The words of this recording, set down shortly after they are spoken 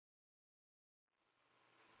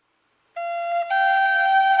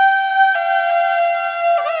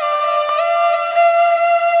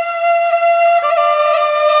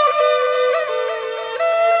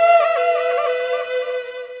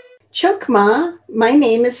Chokmah. My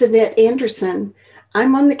name is Annette Anderson.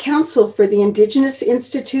 I'm on the Council for the Indigenous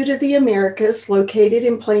Institute of the Americas located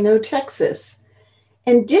in Plano, Texas.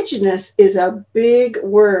 Indigenous is a big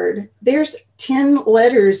word. There's 10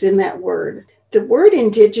 letters in that word. The word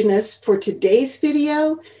indigenous for today's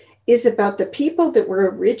video is about the people that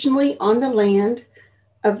were originally on the land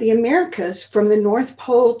of the Americas from the North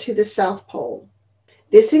Pole to the South Pole.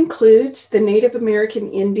 This includes the Native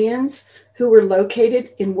American Indians who were located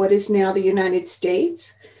in what is now the United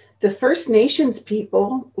States, the First Nations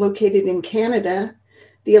people located in Canada,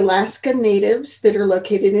 the Alaska Natives that are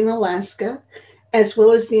located in Alaska, as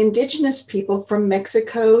well as the indigenous people from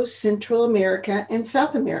Mexico, Central America, and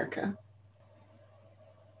South America.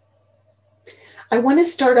 I want to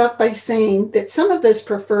start off by saying that some of us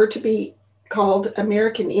prefer to be called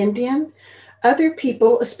American Indian. Other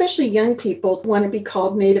people, especially young people, want to be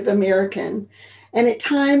called Native American. And at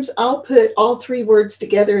times I'll put all three words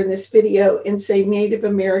together in this video and say Native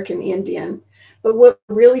American Indian. But what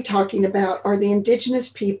we're really talking about are the indigenous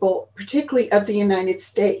people, particularly of the United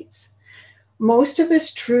States. Most of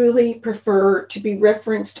us truly prefer to be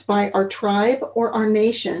referenced by our tribe or our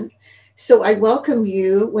nation. So I welcome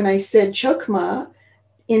you when I said Chokmah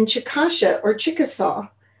in Chickasha or Chickasaw.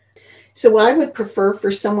 So I would prefer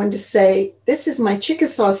for someone to say, this is my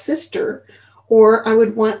Chickasaw sister, or I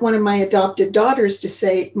would want one of my adopted daughters to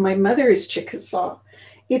say, my mother is Chickasaw.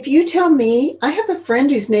 If you tell me, I have a friend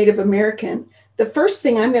who's Native American, the first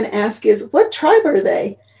thing I'm going to ask is, what tribe are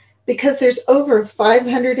they? Because there's over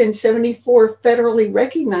 574 federally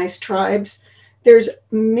recognized tribes. There's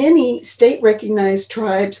many state recognized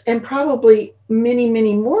tribes and probably many,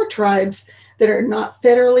 many more tribes that are not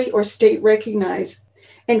federally or state recognized.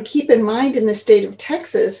 And keep in mind, in the state of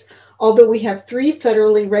Texas, although we have 3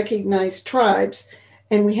 federally recognized tribes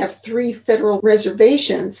and we have 3 federal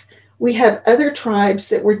reservations, we have other tribes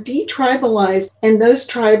that were detribalized, and those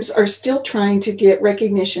tribes are still trying to get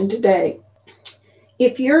recognition today.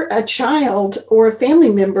 If you're a child or a family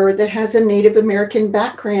member that has a Native American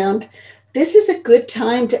background, this is a good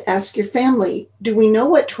time to ask your family, do we know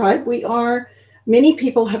what tribe we are? Many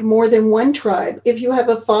people have more than one tribe. If you have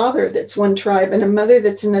a father that's one tribe and a mother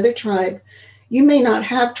that's another tribe, you may not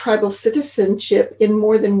have tribal citizenship in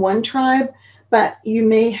more than one tribe, but you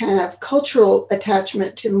may have cultural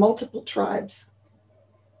attachment to multiple tribes.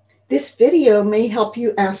 This video may help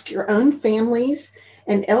you ask your own families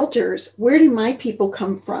and elders, where do my people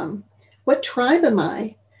come from? What tribe am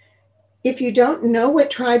I? If you don't know what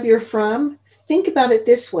tribe you're from, think about it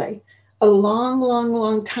this way. A long, long,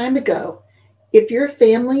 long time ago, if your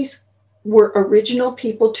families were original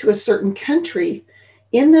people to a certain country,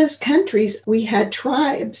 in those countries, we had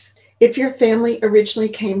tribes. If your family originally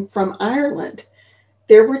came from Ireland,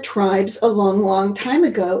 there were tribes a long, long time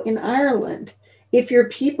ago in Ireland. If your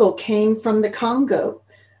people came from the Congo,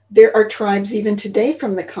 there are tribes even today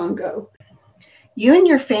from the Congo. You and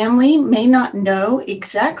your family may not know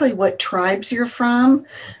exactly what tribes you're from,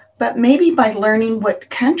 but maybe by learning what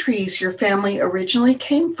countries your family originally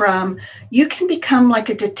came from, you can become like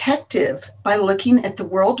a detective by looking at the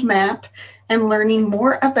world map and learning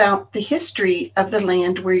more about the history of the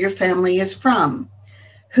land where your family is from.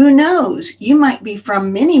 Who knows, you might be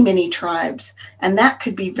from many, many tribes, and that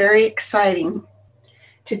could be very exciting.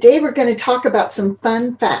 Today we're going to talk about some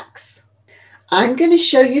fun facts. I'm going to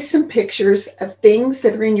show you some pictures of things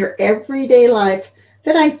that are in your everyday life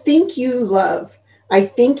that I think you love. I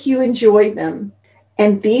think you enjoy them.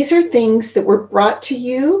 And these are things that were brought to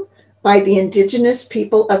you by the indigenous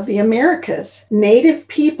people of the Americas. Native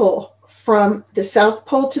people from the South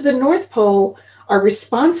Pole to the North Pole are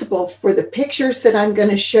responsible for the pictures that I'm going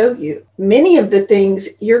to show you. Many of the things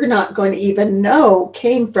you're not going to even know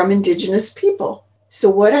came from indigenous people. So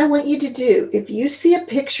what I want you to do, if you see a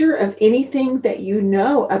picture of anything that you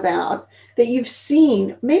know about, that you've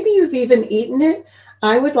seen, maybe you've even eaten it,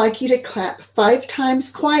 I would like you to clap 5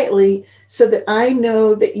 times quietly so that I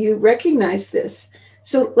know that you recognize this.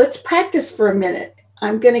 So let's practice for a minute.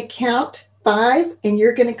 I'm going to count 5 and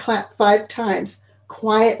you're going to clap 5 times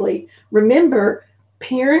quietly. Remember,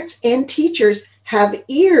 parents and teachers have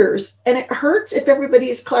ears, and it hurts if everybody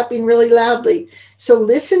is clapping really loudly. So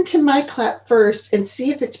listen to my clap first and see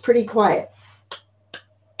if it's pretty quiet.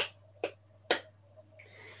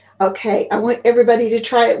 Okay, I want everybody to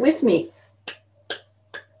try it with me.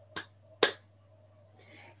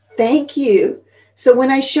 Thank you. So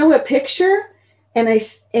when I show a picture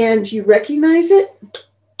and you recognize it,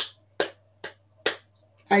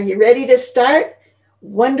 are you ready to start?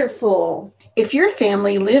 Wonderful. If your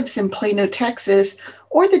family lives in Plano, Texas,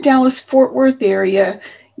 or the Dallas-Fort Worth area,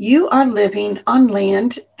 You are living on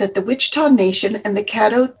land that the Wichita Nation and the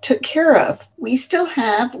Caddo took care of. We still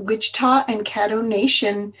have Wichita and Caddo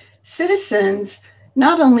Nation citizens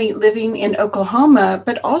not only living in Oklahoma,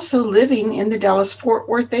 but also living in the Dallas-Fort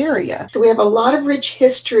Worth area. So we have a lot of rich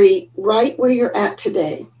history right where you're at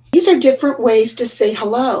today. These are different ways to say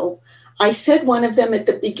hello. I said one of them at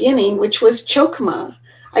the beginning, which was Chokma.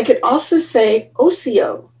 I could also say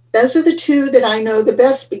Osio. Those are the two that I know the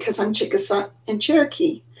best because I'm Chickasaw and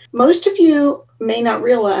Cherokee. Most of you may not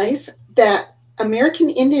realize that American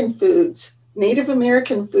Indian foods, Native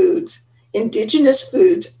American foods, indigenous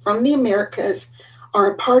foods from the Americas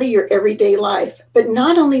are a part of your everyday life. But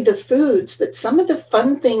not only the foods, but some of the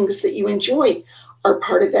fun things that you enjoy are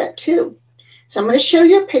part of that too. So I'm going to show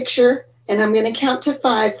you a picture and I'm going to count to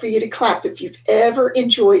 5 for you to clap if you've ever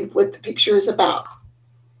enjoyed what the picture is about.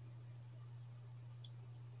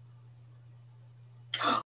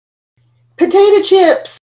 Potato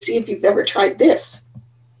chips. See if you've ever tried this.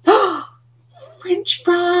 French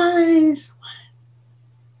fries.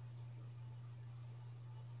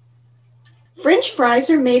 French fries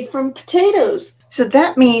are made from potatoes. So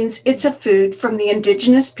that means it's a food from the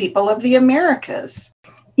indigenous people of the Americas.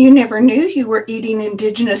 You never knew you were eating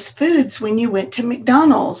indigenous foods when you went to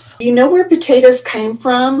McDonald's. You know where potatoes came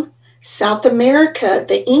from? South America.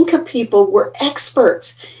 The Inca people were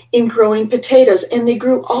experts in growing potatoes, and they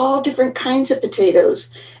grew all different kinds of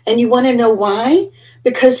potatoes. And you want to know why?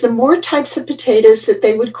 Because the more types of potatoes that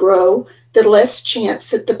they would grow, the less chance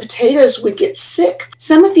that the potatoes would get sick.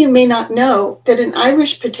 Some of you may not know that an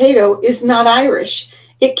Irish potato is not Irish.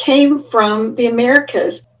 It came from the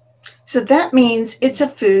Americas. So that means it's a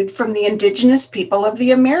food from the indigenous people of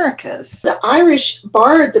the Americas. The Irish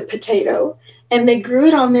borrowed the potato and they grew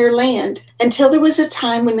it on their land until there was a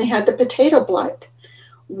time when they had the potato blight.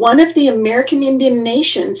 One of the American Indian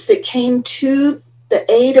nations that came to the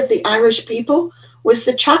aid of the Irish people was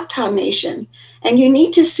the Choctaw Nation. And you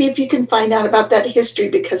need to see if you can find out about that history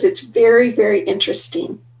because it's very, very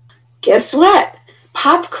interesting. Guess what?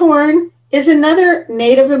 Popcorn is another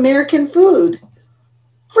Native American food.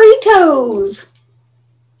 Fritos.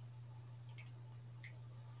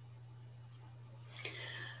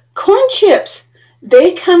 Corn chips.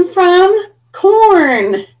 They come from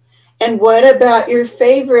corn. And what about your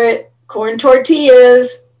favorite corn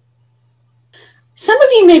tortillas? Some of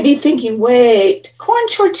you may be thinking, wait, corn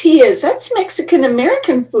tortillas, that's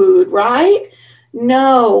Mexican-American food, right?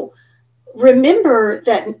 No. Remember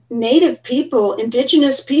that Native people,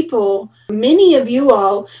 indigenous people, many of you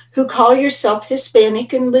all who call yourself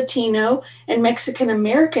Hispanic and Latino and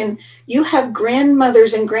Mexican-American, you have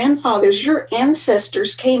grandmothers and grandfathers. Your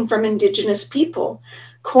ancestors came from indigenous people.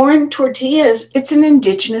 Corn tortillas, it's an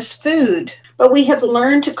indigenous food, but we have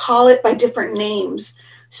learned to call it by different names.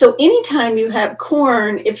 So anytime you have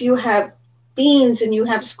corn, if you have beans and you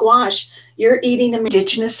have squash, you're eating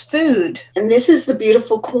indigenous food. And this is the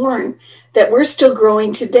beautiful corn that we're still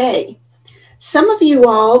growing today. Some of you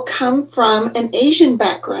all come from an Asian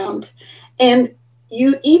background and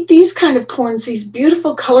you eat these kind of corns, these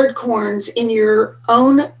beautiful colored corns in your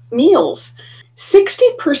own meals.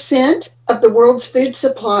 60% of the world's food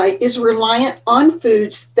supply is reliant on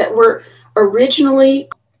foods that were originally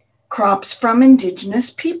crops from indigenous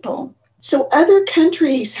people. So other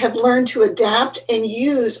countries have learned to adapt and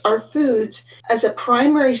use our foods as a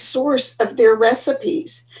primary source of their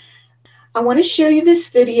recipes. I want to show you this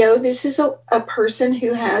video. This is a person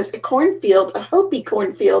who has a cornfield, a Hopi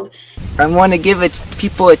cornfield. I want to give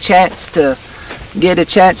people a chance to get a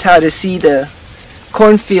chance how to see the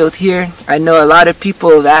cornfield here. I know a lot of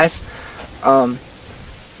people have asked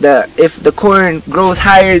if the corn grows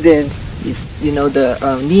higher than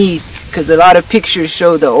the knees, because a lot of pictures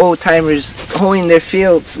show the old timers hoeing their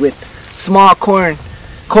fields with small corn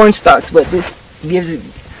stalks, but this gives,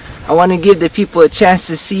 I want to give the people a chance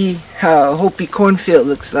to see how a Hopi cornfield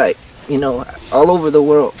looks like, all over the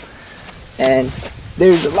world. And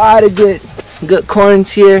there's a lot of good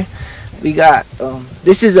corns here. We got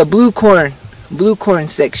this is a blue corn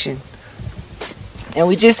section, and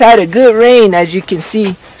we just had a good rain. As you can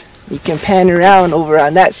see, you can pan around over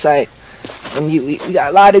on that side. And we got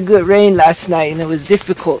a lot of good rain last night, and it was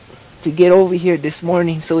difficult to get over here this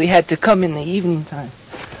morning, so we had to come in the evening time.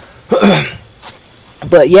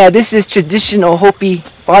 But yeah, this is traditional Hopi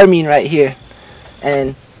farming right here,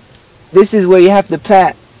 and this is where you have to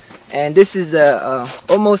plant, and this is the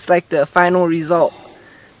almost like the final result.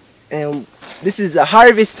 And this is the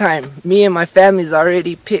harvest time. Me and my family's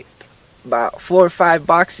already picked about 4 or 5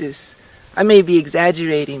 boxes. I may be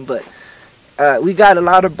exaggerating, but we got a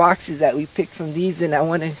lot of boxes that we picked from these, and I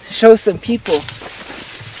want to show some people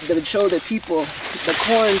to show the people the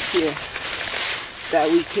corns here that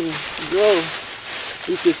we can grow.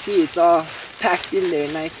 You can see it's all packed in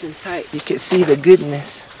there nice and tight. You can see the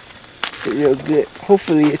goodness. It's a real good.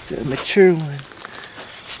 Hopefully it's a mature one.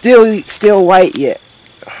 Still white yet.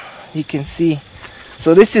 You can see.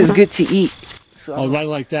 So this is good to eat. So, oh, right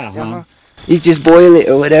like that, huh? You just boil it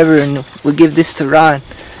or whatever, and we'll give this to Ron.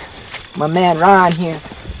 My man Ron here.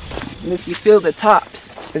 And if you feel the tops,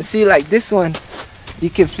 and see like this one, you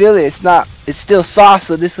can feel it. It's still soft,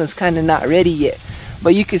 so this one's kind of not ready yet.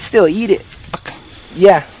 But you can still eat it.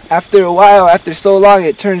 Yeah, after a while, after so long,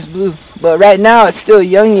 it turns blue. But right now, it's still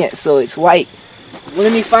young yet, so it's white.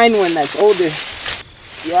 Let me find one that's older.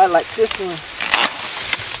 Yeah, like this one.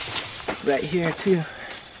 Right here too.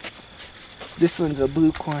 This one's a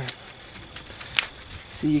blue corn.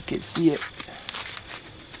 So you can see it.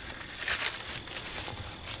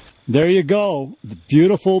 There you go. The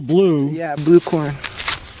beautiful blue. Yeah, blue corn.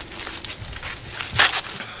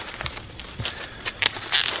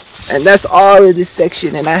 And that's all of this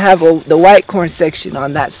section, and I have the white corn section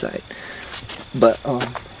on that side. But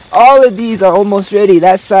all of these are almost ready.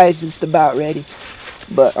 That side's just about ready.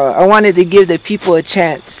 But I wanted to give the people a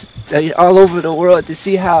chance all over the world to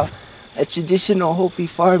see how a traditional Hopi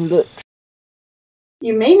farm looks.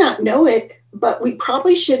 You may not know it, but we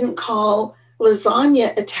probably shouldn't call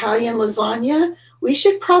lasagna Italian lasagna. We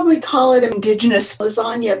should probably call it indigenous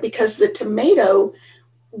lasagna because the tomato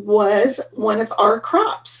was one of our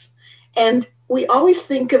crops. And we always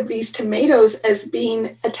think of these tomatoes as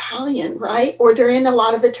being Italian, right? Or they're in a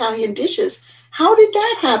lot of Italian dishes. How did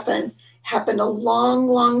that happen? Happened a long,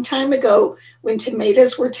 long time ago when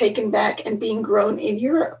tomatoes were taken back and being grown in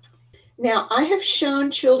Europe. Now, I have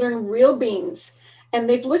shown children real beans, and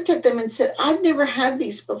they've looked at them and said, I've never had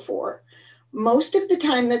these before. Most of the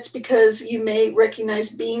time, that's because you may recognize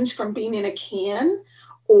beans from being in a can,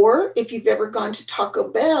 or if you've ever gone to Taco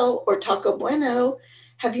Bell or Taco Bueno,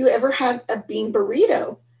 have you ever had a bean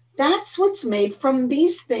burrito? That's what's made from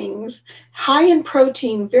these things, high in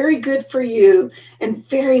protein, very good for you, and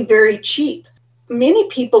very, very cheap. Many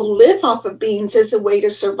people live off of beans as a way to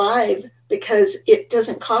survive because it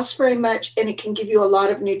doesn't cost very much and it can give you a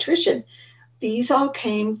lot of nutrition. These all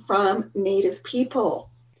came from Native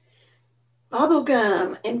people. Bubble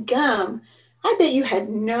gum and gum, I bet you had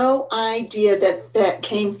no idea that that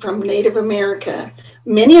came from Native America.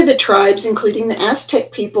 Many of the tribes, including the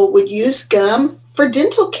Aztec people, would use gum for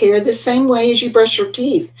dental care the same way as you brush your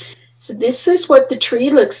teeth. So this is what the tree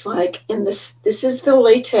looks like, and this is the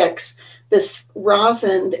latex, this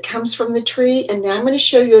rosin that comes from the tree. And now I'm going to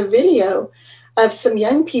show you a video of some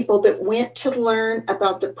young people that went to learn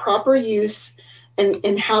about the proper use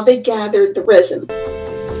and how they gathered the resin.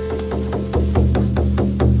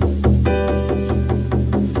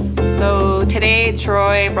 So today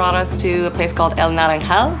Troy brought us to a place called El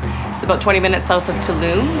Naranjal. It's about 20 minutes south of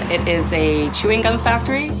Tulum. It is a chewing gum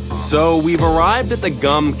factory. So we've arrived at the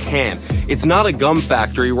gum camp. It's not a gum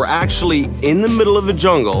factory. We're actually in the middle of a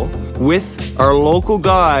jungle with our local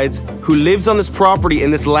guides who lives on this property,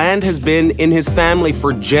 and this land has been in his family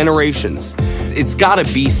for generations. It's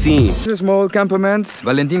gotta be seen. It's a small campament.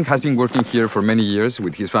 Valentin has been working here for many years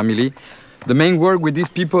with his family. The main work with these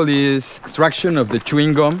people is extraction of the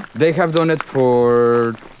chewing gum. They have done it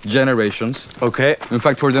for generations. Okay. In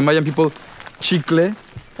fact, for the Mayan people, chicle,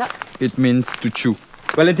 it means to chew.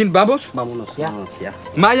 Valentin, vamos? Vámonos. Yeah.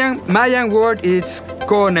 Mayan word is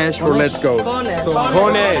konesh for let's go.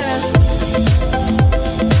 Konesh.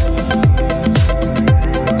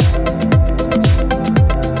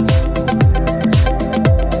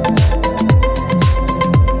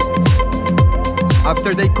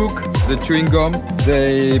 After they cook the chewing gum,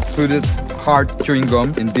 they put it hard chewing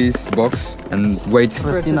gum in this box and wait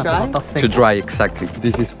For it to dry? to dry. Exactly.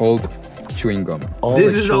 This is old chewing gum.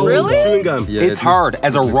 This is old chewing gum. Yeah, it's hard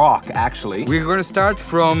as a rock, actually. We're going to start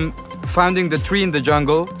from finding the tree in the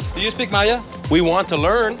jungle. Do you speak Maya? We want to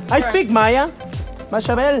learn. I speak Maya.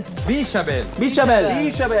 Mashabel. Bishabel.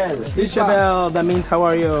 Bishabel, that means how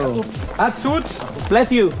are you? Atsut.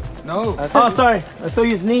 Bless you. No. Oh, sorry. I thought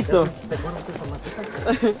you sneezed though.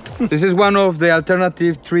 This is one of the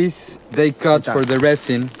alternative trees they cut for the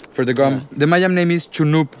resin, for the gum. The Mayan name is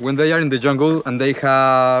chunup. When they are in the jungle and they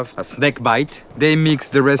have a snake bite, they mix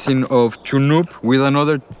the resin of chunup with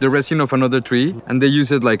the resin of another tree, and they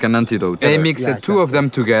use it like an antidote. They mix the two of them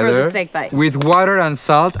together For the snake bite. with water and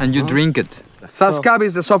salt, and you drink it. Saskab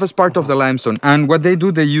is the softest part of the limestone, and what they do,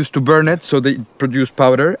 they used to burn it, so they produce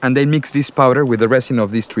powder, and they mix this powder with the resin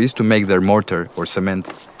of these trees to make their mortar or cement.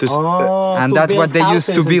 And that's what they use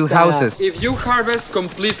to build houses. If you harvest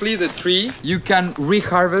completely the tree, you can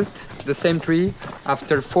reharvest the same tree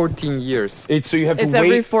after 14 years. So you have to It's wait.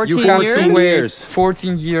 every 14 You have years? to wait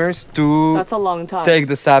 14 years to That's a long time. take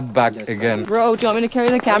the sap back again. Bro, do you want me to carry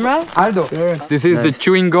the camera? Aldo, this is the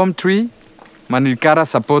chewing gum tree, Manilcara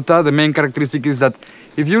sapota. The main characteristic is that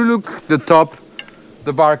if you look the top,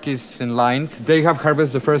 the bark is in lines. They have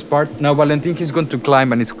harvested the first part. Now Valentin is going to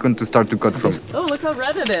climb and he's going to start to cut from. Oh, look how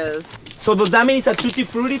red it is. So does that mean it's a tutti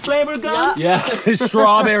frutti flavor gum? Yeah,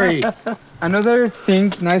 strawberry. Another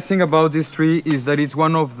thing, nice thing about this tree is that it's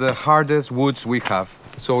one of the hardest woods we have.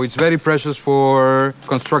 So it's very precious for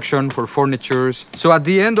construction, for furnitures. So at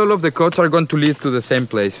the end, all of the cuts are going to lead to the same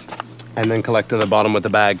place. And then collect to the bottom with the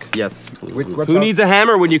bag. Yes. Who needs a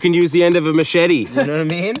hammer when you can use the end of a machete? You know what I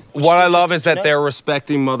mean? What I love is that they're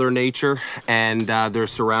respecting Mother Nature and their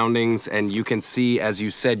surroundings, and you can see, as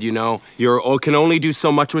you said, you know, you can only do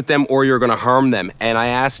so much with them or you're gonna harm them. And I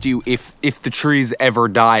asked you if the trees ever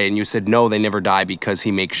die, and you said no, they never die because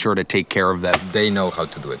he makes sure to take care of them. They know how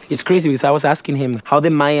to do it. It's crazy because I was asking him how the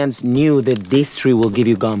Mayans knew that this tree will give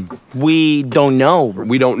you gum. We don't know.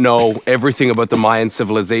 We don't know everything about the Mayan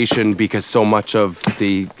civilization because so much of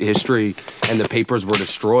the history and the papers were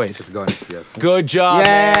destroyed. It's gone, yes. Good job,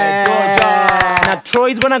 man. Good job. Now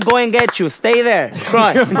Troy's gonna go and get you. Stay there,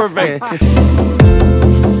 Troy. Perfect.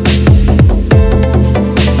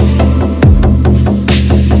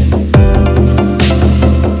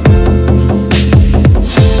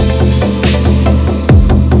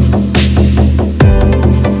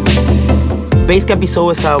 Basic episode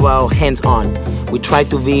is about hands-on. We try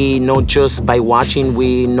to be not just by watching,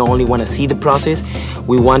 we not only want to see the process,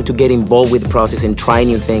 we want to get involved with the process and try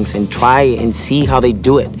new things and try and see how they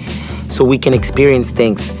do it so we can experience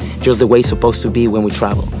things just the way it's supposed to be when we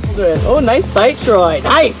travel. Oh, nice bite, Troy.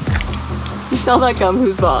 Nice. You tell that gum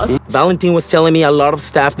who's boss. Valentin was telling me a lot of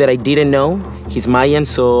stuff that I didn't know. He's Mayan,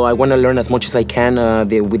 so I want to learn as much as I can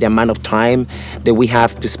with the amount of time that we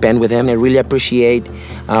have to spend with him. I really appreciate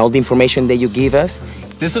all the information that you give us.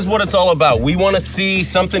 This is what it's all about. We want to see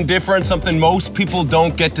something different, something most people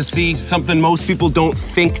don't get to see, something most people don't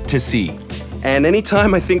think to see. And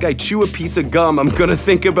anytime I think I chew a piece of gum, I'm gonna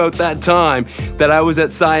think about that time that I was at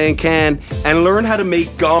IIA Can and learn how to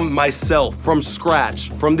make gum myself from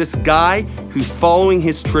scratch from this guy who's following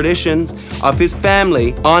his traditions of his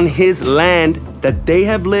family on his land that they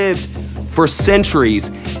have lived for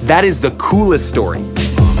centuries. That is the coolest story.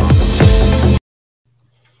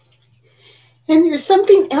 And there's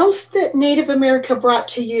something else that Native America brought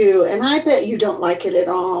to you, and I bet you don't like it at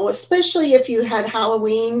all, especially if you had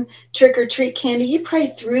Halloween trick-or-treat candy. You probably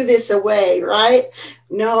threw this away, right?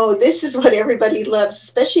 No, this is what everybody loves,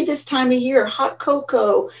 especially this time of year. Hot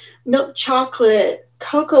cocoa, milk chocolate,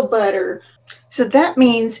 cocoa butter. So that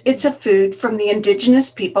means it's a food from the indigenous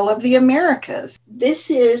people of the Americas. This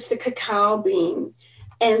is the cacao bean.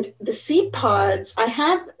 And the seed pods, I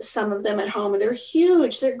have some of them at home, and they're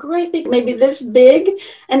huge. They're great big, maybe this big.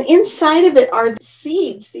 And inside of it are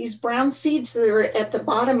seeds, these brown seeds that are at the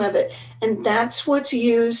bottom of it. And that's what's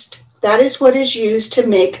used, that is what is used to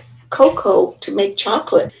make cocoa, to make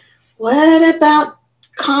chocolate. What about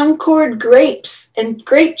Concord grapes and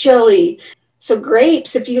grape jelly? So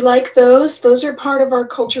grapes, if you like those are part of our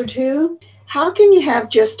culture too. How can you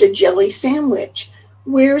have just a jelly sandwich?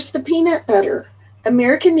 Where's the peanut butter?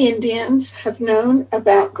 American Indians have known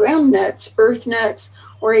about ground nuts, earth nuts,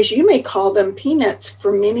 or as you may call them, peanuts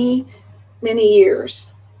for many, many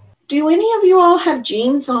years. Do any of you all have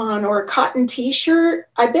jeans on or a cotton t-shirt?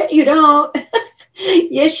 I bet you don't.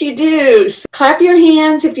 Yes, you do. So clap your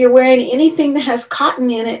hands if you're wearing anything that has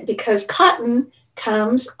cotton in it, because cotton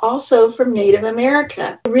comes also from Native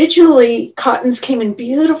America. Originally, cottons came in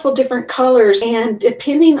beautiful different colors, and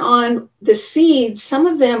depending on the seeds, some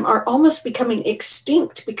of them are almost becoming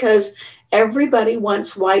extinct because everybody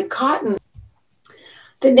wants white cotton.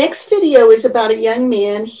 The next video is about a young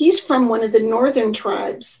man. He's from one of the northern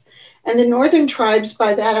tribes. And the northern tribes,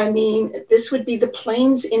 by that I mean, this would be the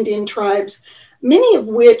Plains Indian tribes, many of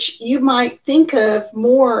which you might think of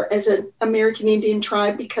more as an American Indian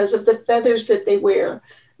tribe because of the feathers that they wear.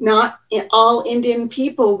 Not all Indian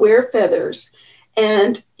people wear feathers,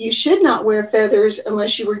 and you should not wear feathers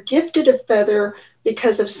unless you were gifted a feather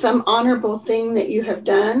because of some honorable thing that you have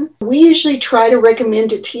done. We usually try to recommend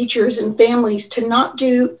to teachers and families to not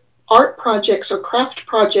do art projects or craft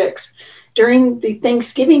projects during the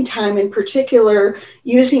Thanksgiving time, in particular,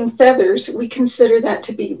 using feathers. We consider that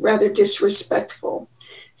to be rather disrespectful.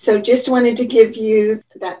 So just wanted to give you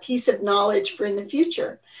that piece of knowledge for in the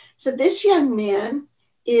future. So this young man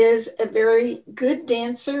is a very good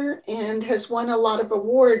dancer and has won a lot of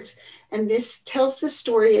awards. And this tells the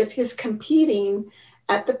story of his competing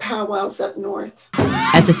at the powwows up north.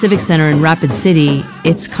 At the Civic Center in Rapid City,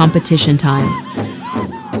 it's competition time.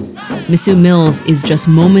 Missou Mills is just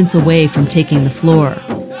moments away from taking the floor.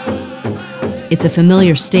 It's a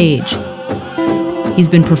familiar stage. He's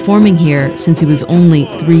been performing here since he was only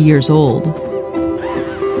 3 years old.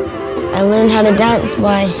 I learned how to dance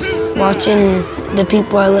by watching the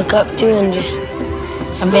people I look up to, and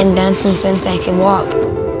I've been dancing since I could walk.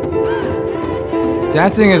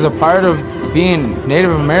 Dancing is a part of being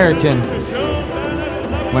Native American.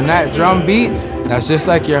 When that drum beats, that's just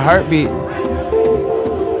like your heartbeat.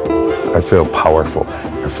 I feel powerful.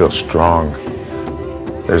 I feel strong.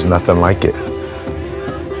 There's nothing like it.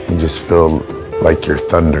 You just feel like you're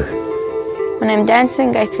thunder. When I'm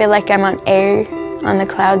dancing, I feel like I'm on air, on the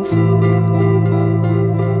clouds.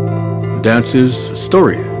 Dance is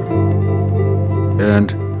story. And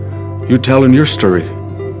you're telling your story.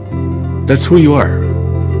 That's who you are.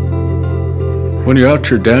 When you're out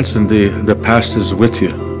here dancing, the past is with you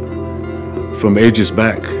from ages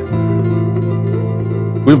back.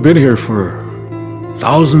 We've been here for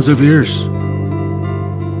thousands of years.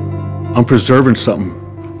 I'm preserving something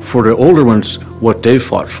for the older ones, what they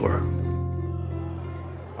fought for.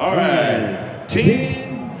 All right,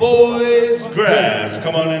 Teen Boys Grass,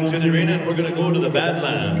 come on into the arena, and we're gonna go to the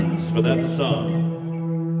Badlands for that song.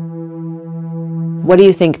 What do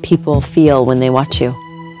you think people feel when they watch you?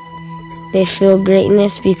 They feel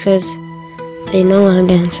greatness because they know I'm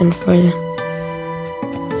dancing for them.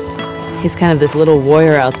 He's kind of this little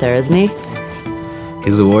warrior out there, isn't he?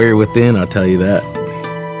 He's a warrior within, I'll tell you that.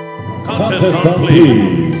 Contest song,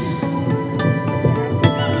 please.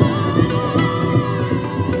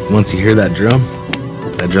 Once you hear that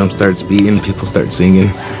drum starts beating, people start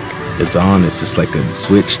singing. It's on, it's just like a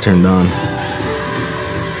switch turned on.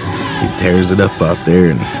 He tears it up out there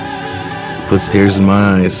and puts tears in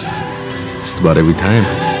my eyes just about every time.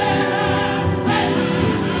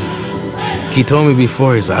 He told me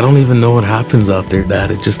before, he said, I don't even know what happens out there,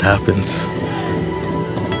 Dad, it just happens.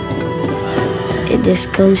 It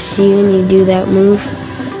just comes to you and you do that move,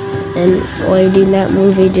 and while you're doing that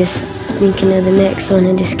move, you just thinking of the next one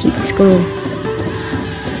and just keeps going.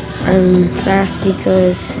 I'm fast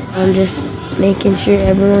because I'm just making sure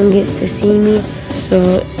everyone gets to see me,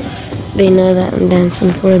 so they know that I'm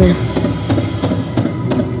dancing for them.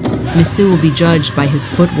 Missou will be judged by his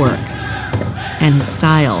footwork and his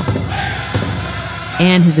style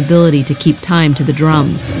and his ability to keep time to the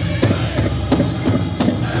drums.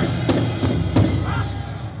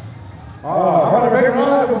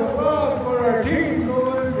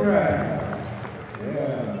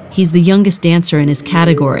 He's the youngest dancer in his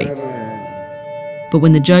category. But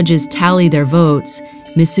when the judges tally their votes,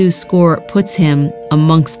 Missou's score puts him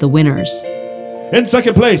amongst the winners. In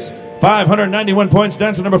second place, 591 points,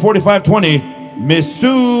 dancer number 4520,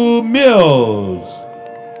 Missou Mills.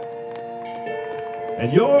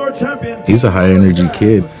 And your champion. He's a high energy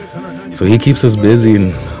kid, so he keeps us busy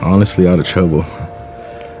and honestly out of trouble.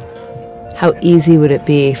 How easy would it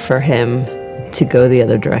be for him to go the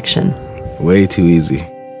other direction? Way too easy.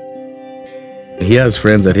 He has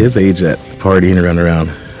friends at his age that party and run around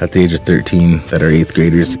at the age of 13 that are 8th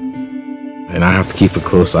graders. And I have to keep a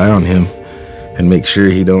close eye on him and make sure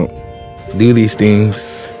he don't do these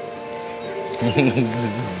things.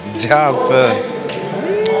 Good job, son.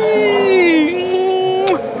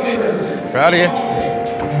 Proud of you.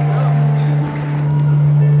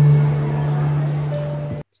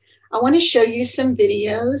 I want to show you some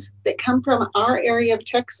videos that come from our area of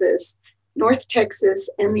Texas, North Texas,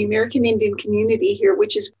 and the American Indian community here,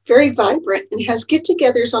 which is very vibrant and has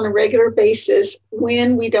get-togethers on a regular basis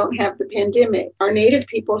when we don't have the pandemic. Our Native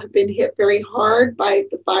people have been hit very hard by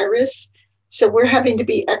the virus, so we're having to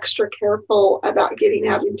be extra careful about getting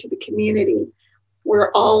out into the community.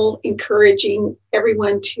 We're all encouraging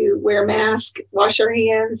everyone to wear masks, wash our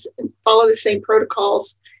hands, and follow the same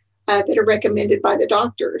protocols that are recommended by the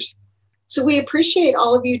doctors. So we appreciate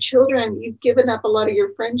all of you children. You've given up a lot of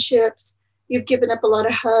your friendships. You've given up a lot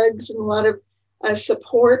of hugs and a lot of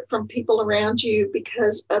support from people around you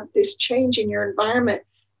because of this change in your environment.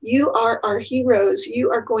 You are our heroes.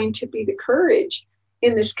 You are going to be the courage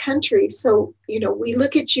in this country. So, we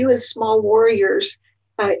look at you as small warriors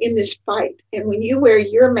in this fight. And when you wear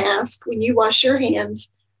your mask, when you wash your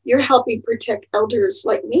hands, you're helping protect elders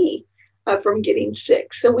like me from getting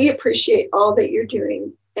sick. So we appreciate all that you're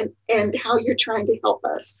doing and how you're trying to help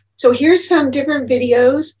us. So here's some different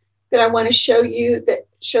videos that I want to show you that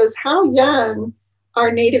shows how young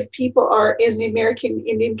our Native people are in the American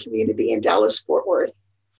Indian community in Dallas-Fort Worth.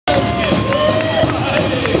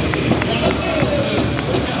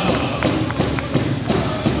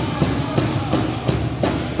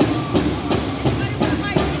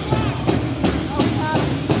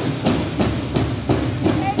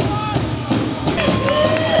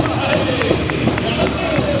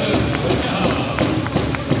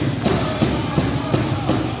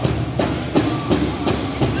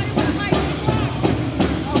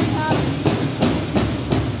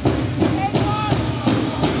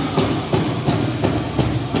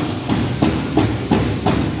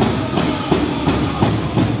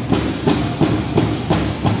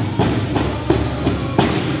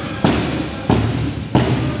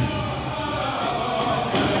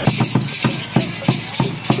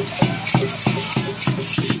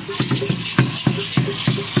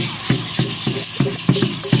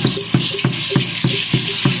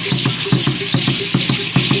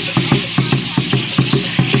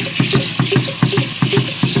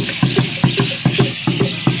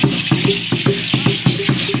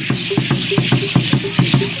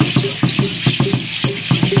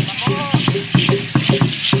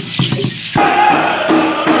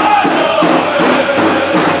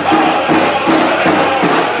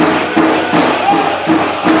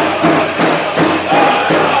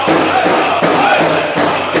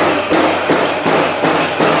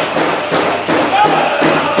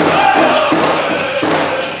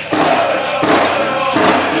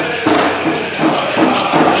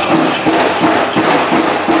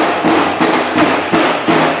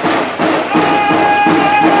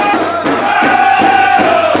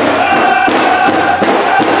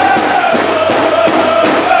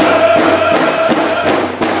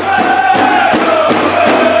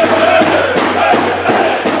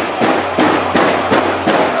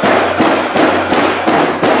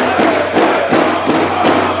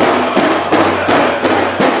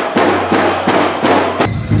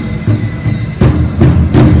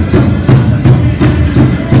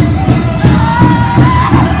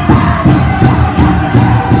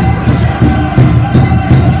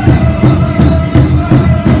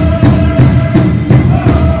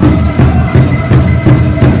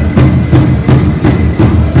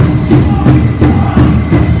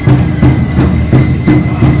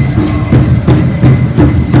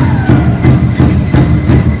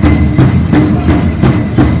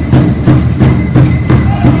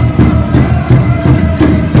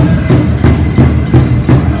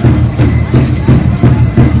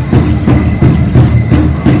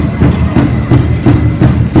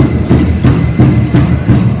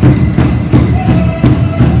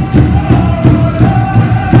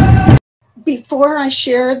 Before I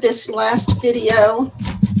share this last video,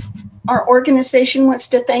 our organization wants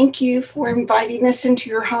to thank you for inviting us into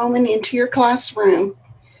your home and into your classroom.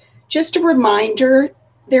 Just a reminder,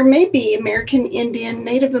 there may be American Indian,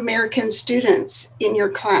 Native American students in your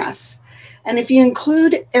class. And if you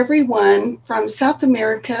include everyone from South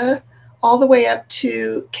America all the way up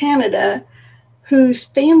to Canada, whose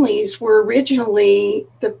families were originally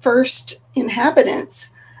the first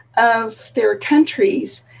inhabitants of their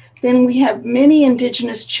countries, then we have many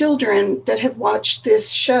Indigenous children that have watched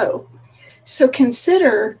this show. So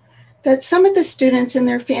consider that some of the students and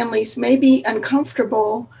their families may be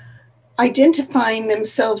uncomfortable identifying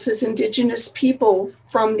themselves as Indigenous people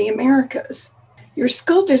from the Americas. Your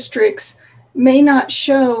school districts may not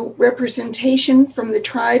show representation from the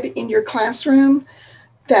tribe in your classroom,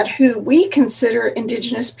 that who we consider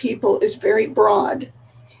Indigenous people is very broad.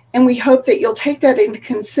 And we hope that you'll take that into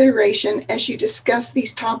consideration as you discuss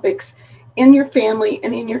these topics in your family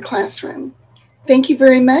and in your classroom. Thank you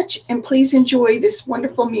very much, and please enjoy this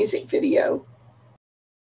wonderful music video.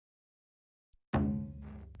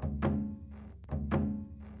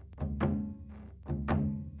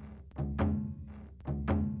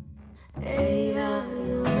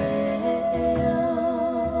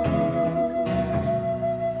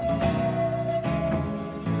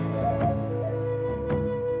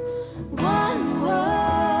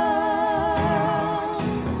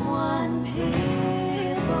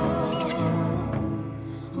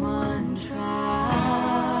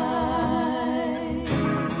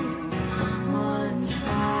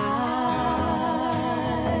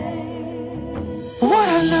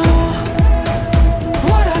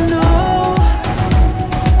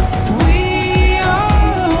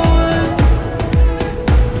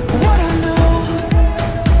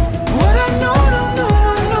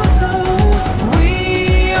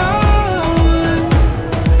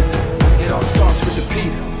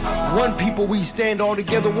 We stand all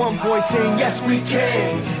together, one voice saying yes we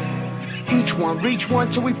can. Each one, reach one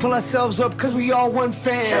till we pull ourselves up, cause we all one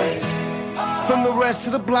fam. From the rest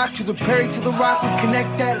of the block to the prairie to the rock, we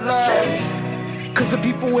connect that love. Cause the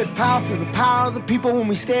people with power feel the power of the people when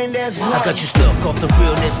we stand as one. I got you stuck off the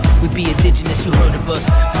realness. We be indigenous, you heard of us.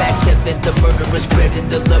 Max Heaven, the murderer, spreading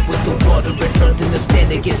the love with the water and earth. And the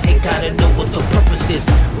stand against hate, kinda know what the purpose is.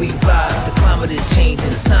 We rise, the climate is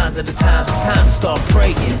changing. Signs of the times, it's time to start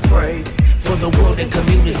praying. Pray for the world and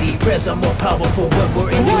community. Prayers are more powerful when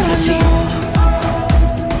we're in unity.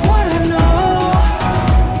 What I know.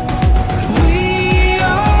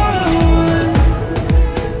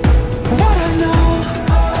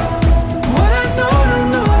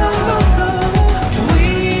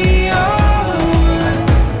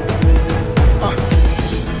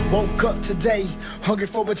 Up today, hungry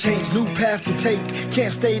for a change, new path to take.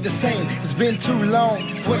 Can't stay the same, it's been too long.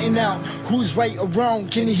 Pointing out who's right or wrong,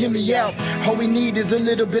 can you hear me out? All we need is a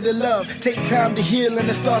little bit of love. Take time to heal and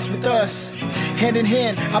it starts with us. Hand in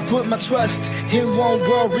hand, I put my trust. In one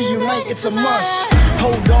world, reunite, it's a must.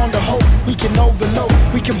 Hold on to hope, we can overload.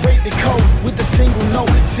 We can break the code with a single note.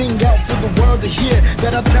 Sing out for the world to hear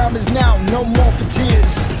that our time is now, no more for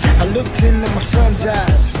tears. I looked into my son's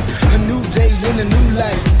eyes, a new day in a new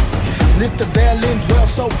light. Lift the veil and dwell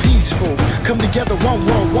so peaceful. Come together, one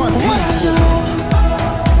world, one people.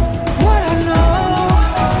 What I know,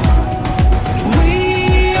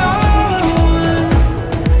 we are one.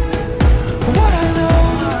 What I know,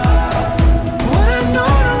 no,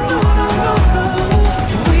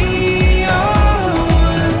 we are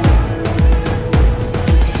one.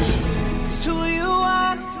 It's who you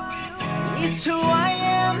are, it's who I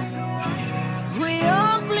am. We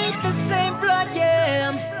all bleed the same blood, yeah.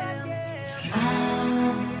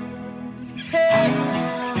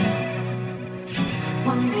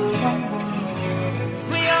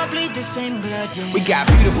 We got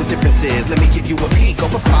beautiful differences, let me give you a peek.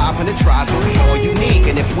 Over 500 tribes, but we all unique.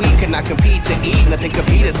 And if we could not compete to eat, nothing could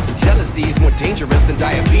beat us. Jealousy is more dangerous than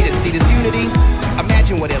diabetes. See this unity?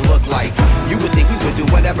 Imagine what it looked like. You would think we would do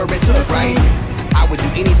whatever it took, right? I would do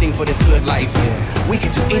anything for this good life. We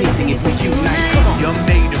could do anything if we unite. Young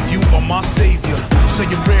native, you are my savior. Say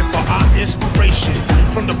your prayer for our inspiration.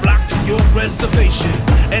 From the block to your reservation.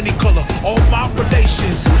 Any color, all my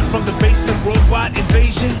relations. From the basement, worldwide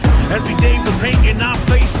invasion. Every day we're painting our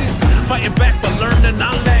faces. Fighting back but learning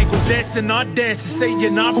our language. Dancing our dances,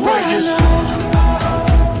 saying our prayers.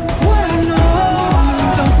 What I know.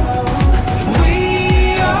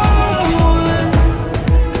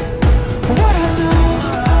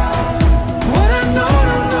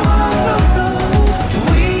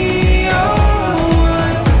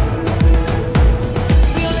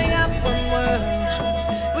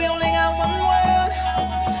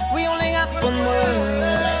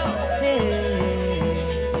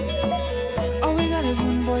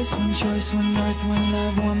 One choice, one earth, one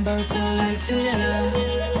love, one birth, one life to live.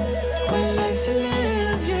 One life to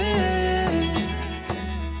live, yeah.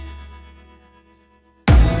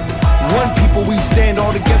 One people, we stand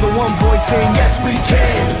all together, one voice saying yes we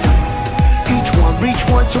can. Each one, reach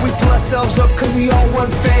one till we pull ourselves up, cause we all one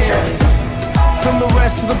fam. From the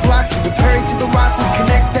rest of the block to the prairie to the rock, we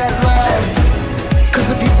connect that love. Cause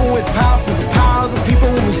the people with power feel the power of the people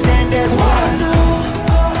when we stand